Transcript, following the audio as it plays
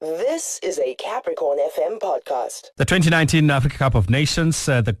This is a Capricorn FM podcast. The 2019 Africa Cup of Nations,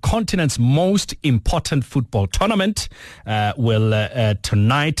 the continent's most important football tournament, will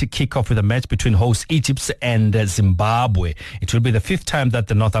tonight kick off with a match between host Egypt and Zimbabwe. It will be the fifth time that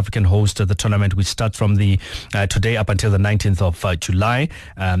the North African host the tournament, which starts from today up until the 19th of July.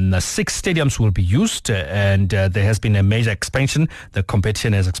 6 stadiums will be used, and there has been a major expansion. The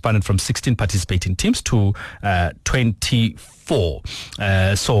competition has expanded from 16 participating teams to 24.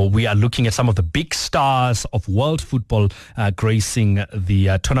 So we are looking at some of the big stars of world football gracing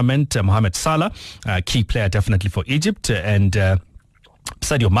the tournament. Mohamed Salah, key player definitely for Egypt, and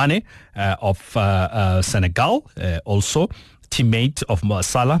Sadio Mane of Senegal, also teammate of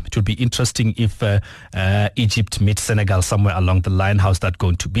Salah. It will be interesting if Egypt meets Senegal somewhere along the line. How's that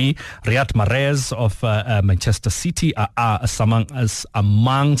going to be? Riyad Mahrez of Manchester City are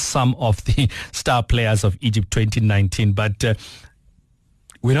among some of the star players of Egypt 2019, but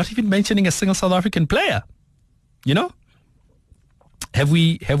we're not even mentioning a single South African player. You know? Have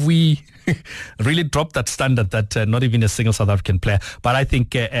we really dropped that standard that not even a single South African player? But I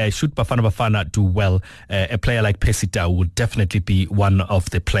think should Bafana do well, a player like Pesita would definitely be one of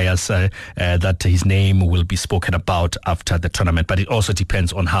the players that his name will be spoken about after the tournament. But it also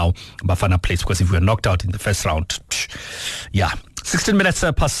depends on how Bafana plays, because if we're knocked out in the first round, 16 minutes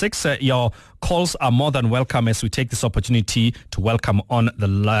past 6, your calls are more than welcome as we take this opportunity to welcome on the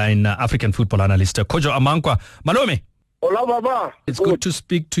line African football analyst Coudjoe Amankwaa. Malome. Hola, Baba. It's good to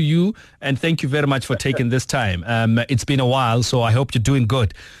speak to you, and thank you very much for taking this time. It's been a while, so I hope you're doing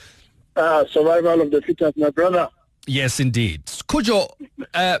good. Survival of the fittest, my brother. Yes, indeed. Coudjoe,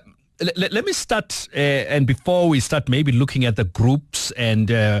 let me start, and before we start maybe looking at the groups, and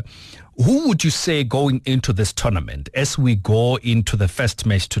who would you say going into this tournament, as we go into the first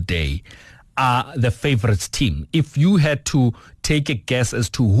match today, are the favorites team? If you had to take a guess as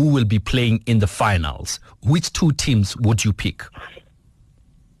to who will be playing in the finals, which two teams would you pick?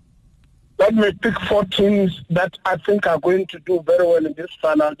 Let me pick 4 teams that I think are going to do very well in this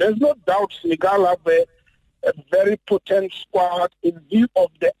final. There's no doubt Senegal have a very potent squad in view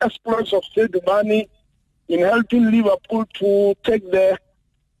of the exploits of Sadio Mane in helping Liverpool to take the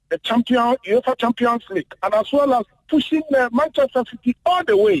UEFA Champions League, and as well as pushing Manchester City all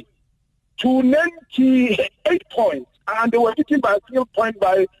the way to 98 points, and they were beaten by a single point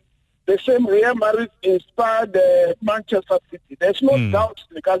by the same Real Madrid-inspired Manchester City. There's no doubt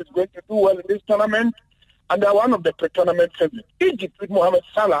Senegal is going to do well in this tournament, and they're one of the pre-tournament favorites. Egypt with Mohamed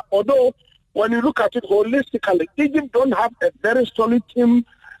Salah, although when you look at it holistically, Egypt don't have a very solid team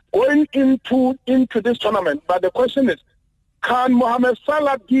going into this tournament. But the question is, can Mohamed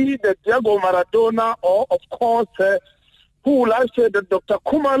Salah be the Diego Maradona, or, of course, who will I say, the Dr.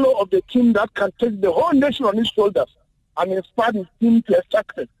 Kumalo of the team that can take the whole nation on his shoulders and inspire his team to a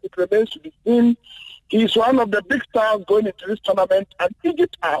success? It remains to be seen. He's one of the big stars going into this tournament, and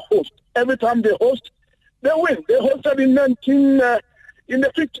Egypt are host. Every time they host, they win. They hosted in the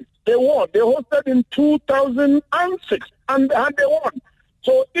 50s. They won. They hosted in 2006, and they won.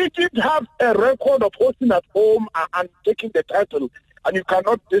 So Egypt has a record of hosting at home and taking the title, and you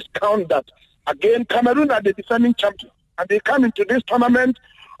cannot discount that. Again, Cameroon are the defending champions, and they come into this tournament,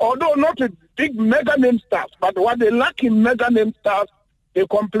 although not with big mega name stars, but what they lack in mega name stars, they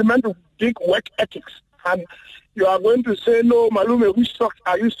complement with big work ethics. And you are going to say, no, Malume, which socks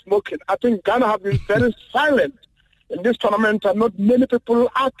are you smoking? I think Ghana have been very silent in this tournament, and not many people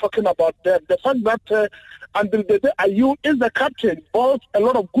are talking about them. The fact that until the day Ayew is the captain holds a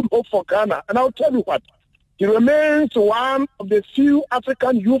lot of good hope for Ghana. And I'll tell you what, he remains one of the few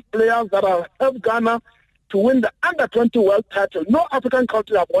African youth players that have helped Ghana to win the under-20 world title. No African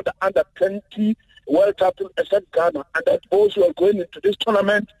country have won the under-20 world title except Ghana, and that those who are going into this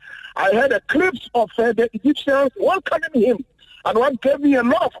tournament. I heard a clips of the Egyptians welcoming him, and what gave me a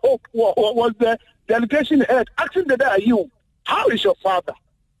lot of hope was the delegation head asking the Ayew, how is your father?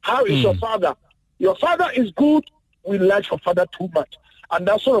 How is your father? Your father is good. We like your father too much. And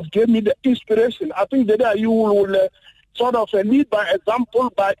that sort of gave me the inspiration. I think the Ayew will sort of lead by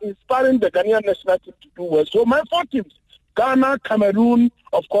example by inspiring the Ghanaian national team to do well. So my 4 teams, Ghana, Cameroon,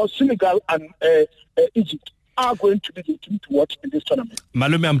 of course, Senegal, and Egypt, are going to be the team to watch in this tournament.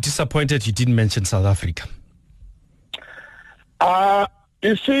 Malume, I'm disappointed you didn't mention South Africa.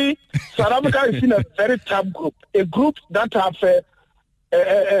 You see, South Africa is in a very tough group, a group that have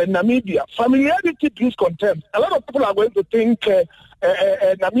Namibia. Familiarity breeds contempt. A lot of people are going to think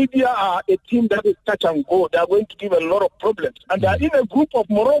Namibia are a team that is touch and go. They are going to give a lot of problems. And they are in a group of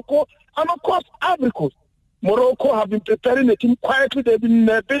Morocco and, of course, Ivory Coast. Morocco have been preparing a team quietly. They've been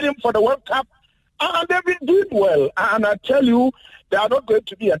building for the World Cup. And they've been doing well. And I tell you, they are not going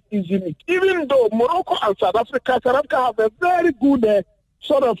to be an easy meet. Even though Morocco and South Africa have a very good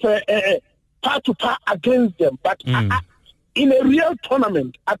sort of par-to-par against them. But in a real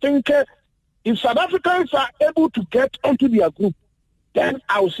tournament, I think if South Africans are able to get onto their group, then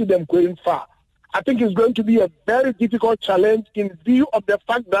I will see them going far. I think it's going to be a very difficult challenge in view of the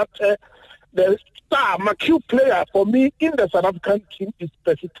fact that the star marquee player for me in the South African team is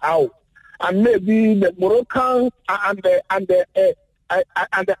Pesitao. And maybe the Moroccans and the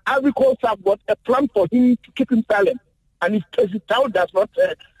Ivory Coast have got a plan for him to keep him silent. And if Pesitao does not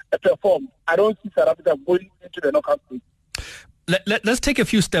perform, I don't see South Africa going into the knockout stage. Let's take a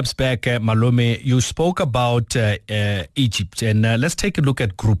few steps back, Malome. You spoke about Egypt, and let's take a look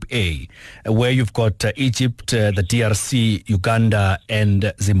at Group A, where you've got Egypt, the DRC, Uganda,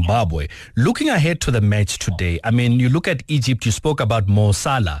 and Zimbabwe. Looking ahead to the match today, I mean, you look at Egypt, you spoke about Mo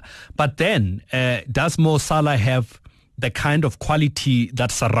Salah, but then does Mo Salah have the kind of quality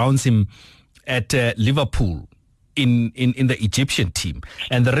that surrounds him at Liverpool in the Egyptian team?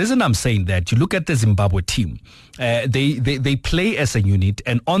 And the reason I'm saying that, you look at the Zimbabwe team, they play as a unit,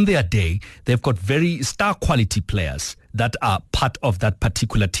 and on their day, they've got very star quality players that are part of that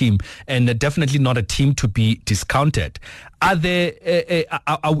particular team, and definitely not a team to be discounted. Are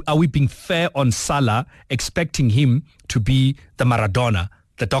we being fair on Salah, expecting him to be the Maradona,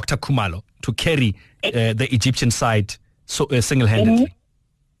 the Dr. Khumalo, to carry the Egyptian side single-handedly?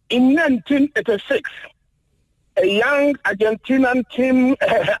 In 1986, a young Argentinian team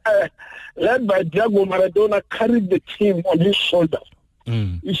led by Diego Maradona carried the team on his shoulders.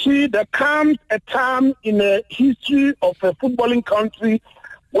 You see, there comes a time in the history of a footballing country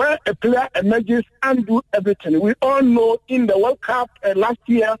where a player emerges and do everything. We all know in the World Cup last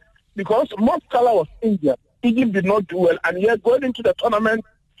year, because Mo Salah was injured, Egypt did not do well. And yet going into the tournament,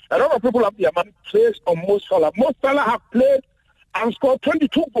 a lot of people have their money placed on Mo Salah. Mo Salah have played and scored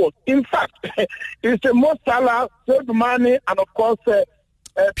 22 goals. In fact, it's Mo Salah, Sadio Mane, and of course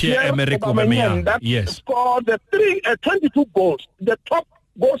Pierre-Emerick Aubameyang that scored 22 goals. The top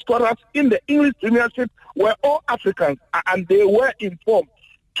goal scorers in the English Premiership were all Africans, and they were in form.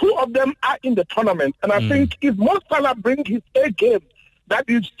 2 of them are in the tournament, and I think if Mo Salah brings his A game that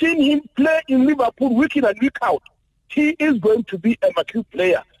you've seen him play in Liverpool week in and week out, he is going to be a marquee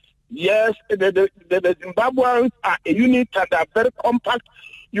player. Yes, the Zimbabweans are a unit and they are very compact.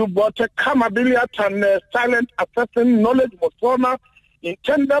 You've got a Kamabiliat and silent assassin, Knowledge Mosona in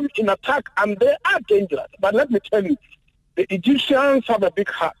tandem, in attack, and they are dangerous. But let me tell you, the Egyptians have a big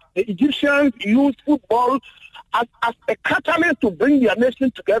heart. The Egyptians use football as a catalyst to bring their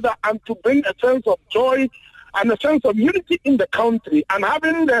nation together and to bring a sense of joy and a sense of unity in the country. And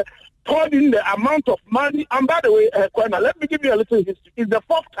having poured in the amount of money. And by the way, Kwena, let me give you a little history. It's the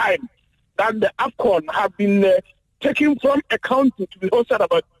 4th time that the AFCON have been taken from a country to be hosted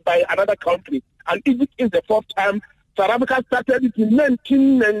by another country. And Egypt is the 4th time. South Africa started it in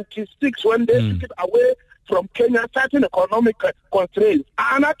 1996 when they took it away from Kenya, starting economic constraints.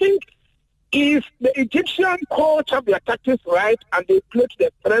 And I think if the Egyptian coach have their tactics right and they play to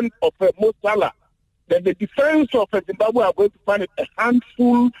the strength of Mo Salah, then the defense of Zimbabwe are going to find it a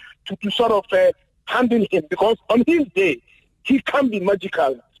handful to sort of handle him, because on his day, he can be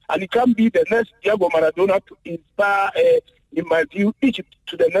magical and he can be the next Diego Maradona to inspire, in my view, Egypt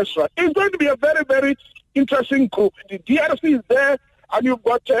to the next round. It's going to be a very, very interesting group. The DRC is there, and you've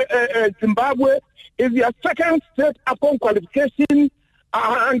got Zimbabwe. Is their second state AFCON qualification,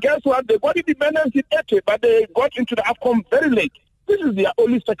 and guess what? They got independence in 80, but they got into the AFCON very late. This is their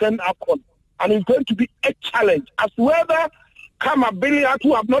only second AFCON, and it's going to be a challenge as whether Kamabiliat,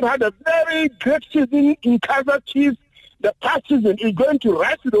 who have not had a very great season in Kaizer Chiefs the past season, is going to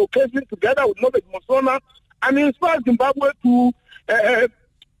rise to the occasion together with Knowledge Mosona and inspire Zimbabwe to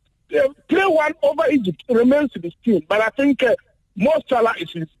play one over Egypt. It remains to be seen. But I think Mo Salah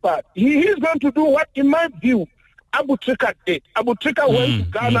is inspired. He is going to do what, in my view, Abu Trika did. Abu Trika went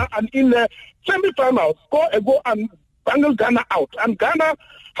to Ghana and in the semi-finals scored a goal and bangled Ghana out. And Ghana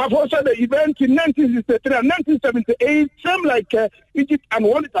have hosted the event in 1963 and 1978, same like Egypt, and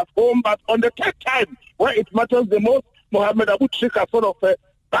won it at home. But on the 3rd time, where it matters the most, Mohamed Abu Trika sort of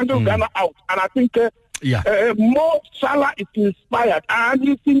bangled Ghana out. And I think Mo Salah is inspired and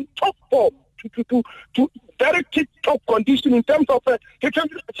he's in top form to very top condition in terms of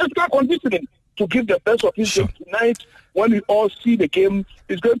physical conditioning to give the best of his game tonight. When we all see the game,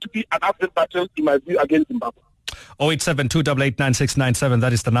 it's going to be an absolute battle, in my view, against Zimbabwe. 087-288-9697.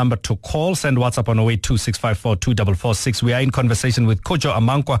 That is the number to call. Send WhatsApp on 082-654-2446. We are in conversation with Coudjoe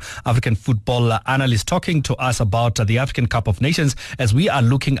Amankwaa, African football analyst, talking to us about the African Cup of Nations as we are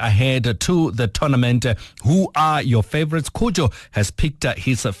looking ahead to the tournament. Who are your favorites? Coudjoe has picked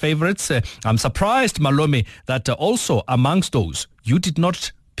his favorites. I'm surprised, Malome, that also amongst those, you did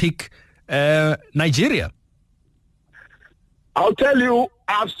not pick Nigeria. I'll tell you,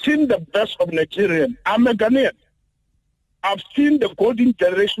 I've seen the best of Nigerian. I'm a Ghanaian. I've seen the golden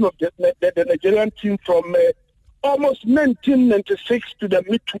generation of the Nigerian team from almost 1996 to the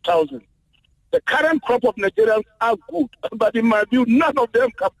mid-2000s. The current crop of Nigerians are good, but in my view, none of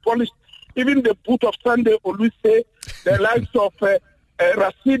them can polish even the boot of Sunday Oluse, the likes of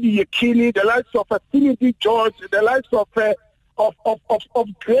Rashidi Yekini, the likes of Finidi George, the likes of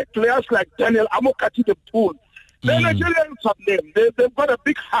great players like Daniel Amokati the Pool. The Nigerians have named. They've got a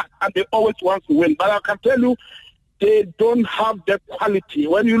big heart and they always want to win. But I can tell you, they don't have the quality.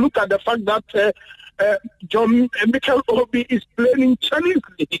 When you look at the fact that John Michael Obi is playing in Chinese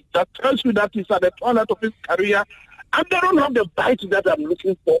league, that tells you that he's at the twilight of his career, and they don't have the bite that I'm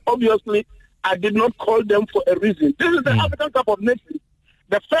looking for. Obviously, I did not call them for a reason. This is the African Cup of Nations,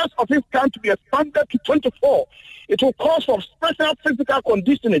 the first of its kind to be expanded to 24. It will call for special physical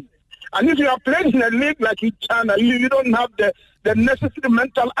conditioning. And if you are playing in a league like in China, you don't have the necessary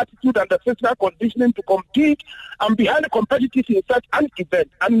mental attitude and the physical conditioning to compete and be highly competitive in such an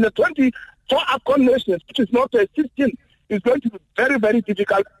event. And in the 24 AFCON nations, which is not a 16, is going to be very, very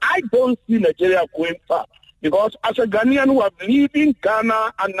difficult. I don't see Nigeria going far. Because as a Ghanaian who have lived in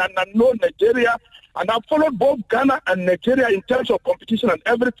Ghana and know Nigeria, and I've followed both Ghana and Nigeria in terms of competition and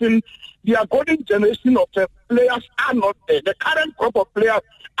everything, the golden generation of players are not there. The current crop of players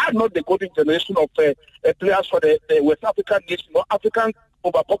are not the golden generation of players for the West African nation or African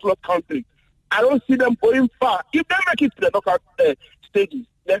overpopulous country. I don't see them going far. If they make it to the knockout stages,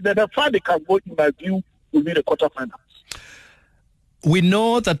 the far they can go, in my view, will be the quarterfinals. We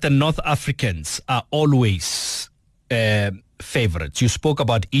know that the North Africans are always favorites. You spoke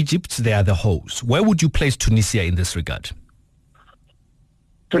about Egypt. They are the hosts. Where would you place Tunisia in this regard?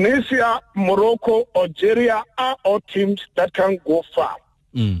 Tunisia, Morocco, Algeria are all teams that can go far.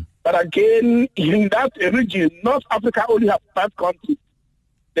 But again, in that region, North Africa only have 5 countries.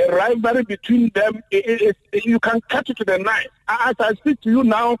 The rivalry between them, you can cut it to the knife. As I speak to you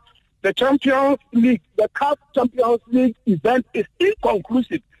now, the Champions League, the CAF Champions League event is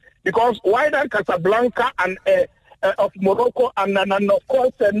inconclusive because Wydad Casablanca and of Morocco and of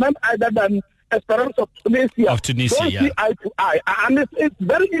course none other than Esperance of Tunisia don't see eye to eye, and it's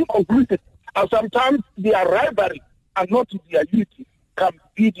very inconclusive. And sometimes their rivalry and not their unity can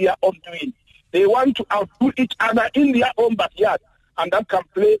be their undoing. They want to outdo each other in their own backyard, and that can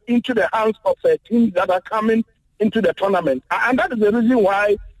play into the hands of teams that are coming into the tournament. And that is the reason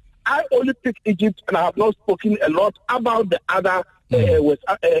why I only pick Egypt, and I have not spoken a lot about the other North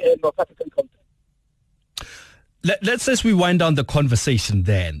African countries. Let's as we wind down the conversation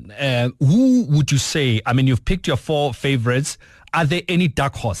then, who would you say, I mean, you've picked your 4 favorites. Are there any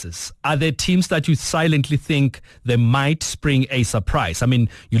dark horses? Are there teams that you silently think they might spring a surprise? I mean,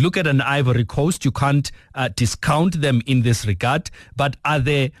 you look at an Ivory Coast, you can't discount them in this regard, but are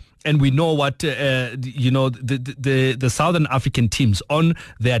there, and we know what, the Southern African teams on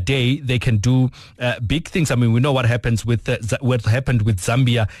their day, they can do big things. I mean, we know what happens with what happened with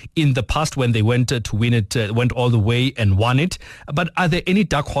Zambia in the past when they went to win it, went all the way and won it. But are there any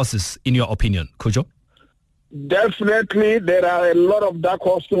dark horses in your opinion, Coudjoe? Definitely, there are a lot of dark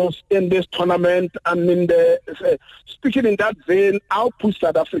horses in this tournament, and speaking in that vein, I'll put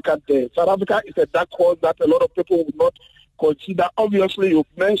South Africa there. South Africa is a dark horse that a lot of people would not consider. Obviously, you've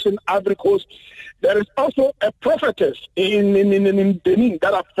mentioned Ivory Coast. There is also a prophetess in Benin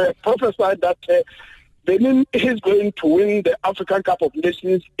that have prophesied that Benin is going to win the African Cup of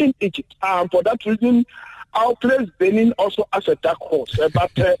Nations in Egypt. For that reason, I'll place Benin also as a dark horse.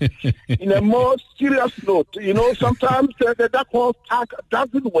 But in a more serious note, sometimes the dark horse tag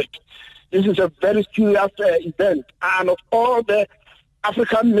doesn't work. This is a very serious event. And of all the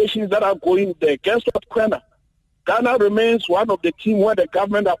African nations that are going there, guess what, Kwena? Ghana remains one of the teams where the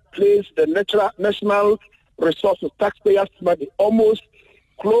government has placed the national resources, taxpayers' money, almost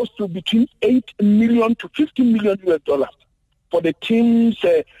close to between 8 million to 50 million US dollars for the teams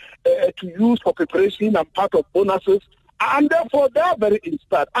to use for preparation and part of bonuses. And therefore, they are very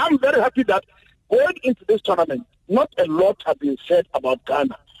inspired. I'm very happy that going into this tournament, not a lot has been said about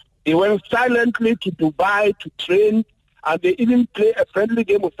Ghana. They went silently to Dubai to train, and they even play a friendly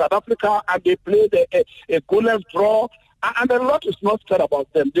game with South Africa, and they played a goalless draw, and a lot is not said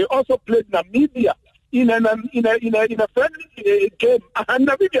about them. They also played Namibia in a friendly game, and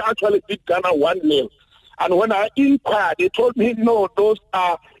Namibia actually beat Ghana 1-0. And when I inquired, they told me, no, those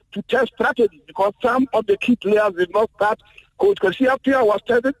are to test strategy because some of the key players did not start. Coach Kasiapia was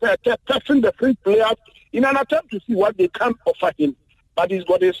testing the free players in an attempt to see what they can offer him. But he's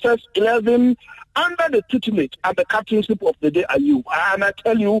got his first 11 under the tutelage and the captainship of the day Ayew. And I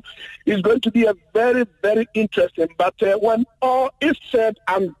tell you, it's going to be a very, very interesting. But when all is said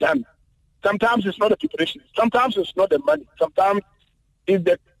and done, sometimes it's not the preparation. Sometimes it's not the money. Sometimes it's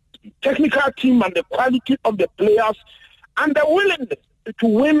the technical team and the quality of the players and the willingness to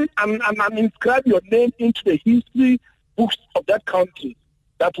win and inscribe your name into the history books of that country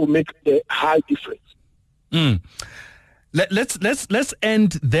that will make the high difference. Let's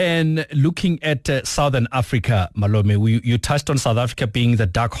end then looking at Southern Africa, Malome. You touched on South Africa being the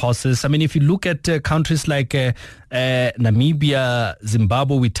dark horses. I mean, if you look at countries like Namibia,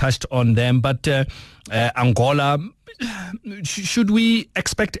 Zimbabwe, we touched on them, but Angola, should we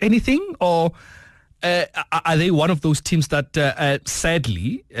expect anything, or are they one of those teams that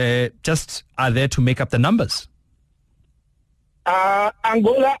sadly just are there to make up the numbers?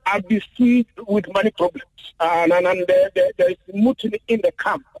 Angola are besieged with money problems, and there is mutiny in the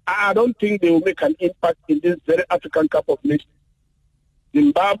camp. I don't think they will make an impact in this very African Cup of Nations.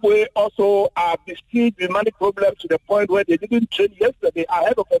 Zimbabwe also are besieged with money problems to the point where they didn't train yesterday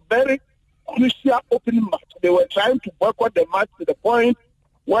ahead of a very crucial opening match. They were trying to boycott the match to the point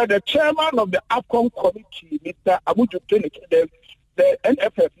where the chairman of the AFCON committee, Mr. Amuju Pinnick, the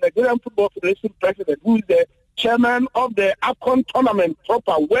NFF, Nigerian Football Federation president, who is the chairman of the AFCON tournament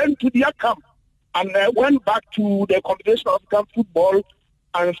proper, went to their camp and went back to the Confederation of African Football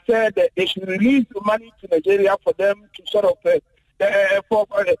and said that they should release money to Nigeria for them to sort of,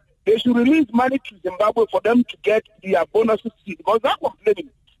 they should release money to Zimbabwe for them to get their bonuses, because they're complaining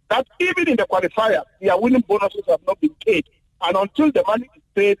that even in the qualifier, their winning bonuses have not been paid. And until the money is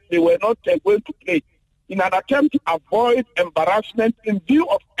paid, they were not going to play. In an attempt to avoid embarrassment in view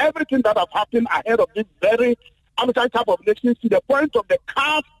of everything that has happened ahead of this very African Cup of Nations, to the point of the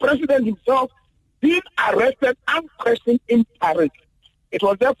CAF president himself being arrested and questioned in Paris. It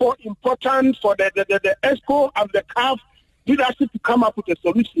was therefore important for the ESCO and the CAF leadership to come up with a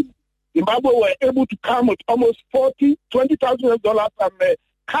solution. Zimbabwe were able to come with almost $20,000, and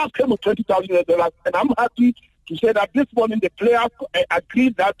CAF came with $20,000, and I'm happy to say that this morning the players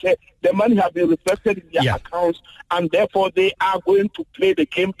agreed that the money has been reflected in their accounts, and therefore they are going to play the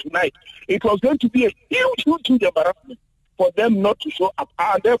game tonight. It was going to be a huge embarrassment for them not to show up,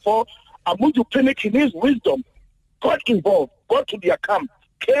 and therefore Amuju Pinnick, in his wisdom, got involved, got to their camp,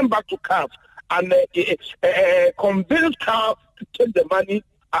 came back to CAF, and convinced CAF to take the money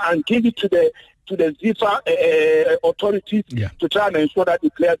and give it to the FIFA authorities to try and ensure that the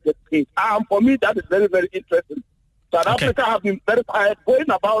players get paid. For me, that is very, very interesting. South Africa have been very quiet, going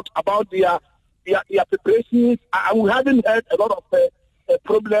about their preparations, and we haven't heard a lot of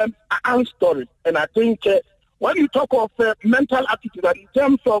problems and stories. And I think when you talk of mental attitude, and in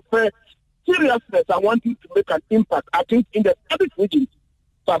terms of seriousness and wanting to make an impact, I think in the Pacific region,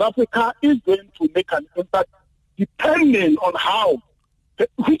 South Africa is going to make an impact depending on how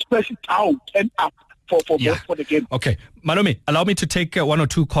which person town turn up for the game. Okay, Malome, allow me to take one or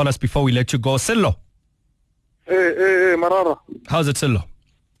two callers before we let you go. Sello. Hey, Marara. How's it, Sello?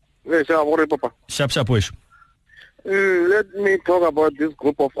 Hey, Papa. Sharp, wish. Let me talk about this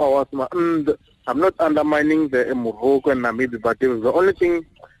group of ours. I'm not undermining the Morocco and Namibia, but the only thing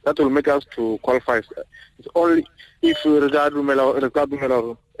that will make us to qualify is only if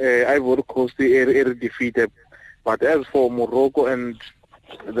Ricardo Ivory Coast are defeated. But as for Morocco and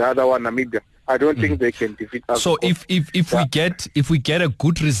the other one, Namibia, I don't think they can defeat us. So if we get a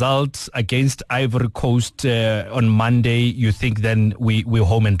good result against Ivory Coast on Monday, you think then we're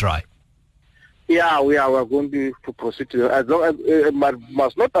home and dry? Yeah, we are going to proceed to, as long as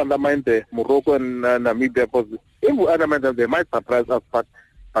must not undermine the Morocco and Namibia, because if we undermine them, they might surprise us. But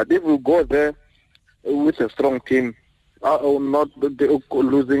if we go there with a strong team, not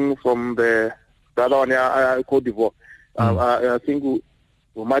losing from the other one, Cote d'Ivoire, I think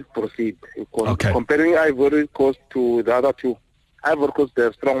we might proceed. Comparing Ivory Coast to the other two, Ivory Coast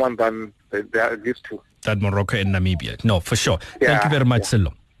they're strong one than these two. That Morocco and Namibia. No, for sure. Thank you very much,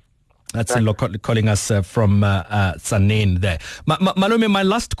 Sello. That's Sello calling us from Sanen there. Malome, my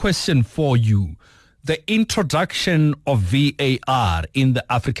last question for you. The introduction of VAR in the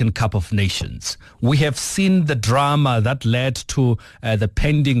African Cup of Nations. We have seen the drama that led to the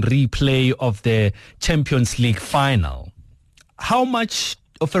pending replay of the Champions League final. How much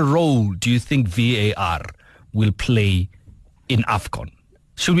of a role do you think VAR will play in AFCON?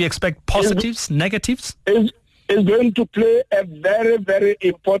 Should we expect positives, negatives? Is going to play a very, very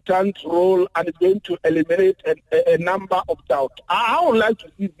important role, and it's going to eliminate a number of doubts. I would like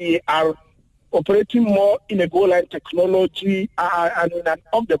to see VAR operating more in a goal line technology and in an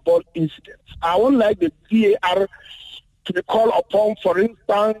off-the-ball incident. I would like the VAR to be called upon, for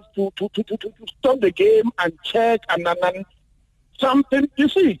instance, to stop the game and check and something. You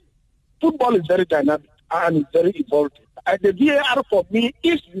see, football is very dynamic and it's very evolving. The VAR for me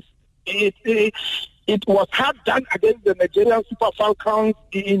it was hard done against the Nigerian Super Falcons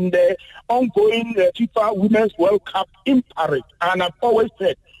in the ongoing FIFA Women's World Cup in Paris. And I've always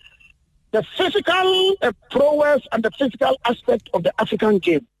said, the physical prowess and the physical aspect of the African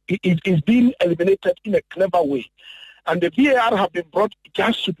game is being eliminated in a clever way. And the VAR have been brought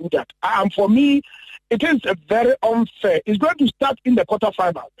just to do that. And for me, it is very unfair. It's going to start in the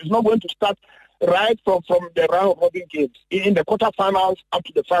quarterfinals. It's not going to start right from the round-robin games, in the quarterfinals up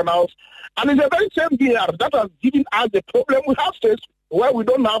to the finals. And it's the very same VAR that has given us the problem we have faced, where we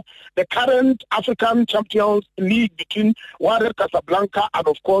don't have the current African Champions League between Wydad Casablanca and,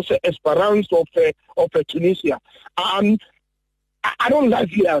 of course, Esperance of Tunisia. And I don't like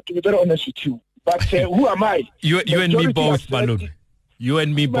VAR, to be very honest with you. But who am I? You and me both, Balloon. You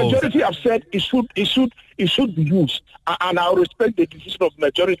and me both. Majority have said it should be used, and I respect the decision of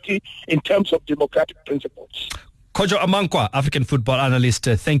majority in terms of democratic principles. Coudjoe Amankwaa, African football analyst,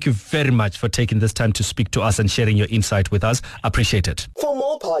 thank you very much for taking this time to speak to us and sharing your insight with us. Appreciate it. For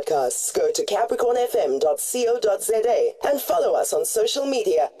more podcasts, go to capricornfm.co.za and follow us on social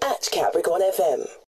media @CapricornFM.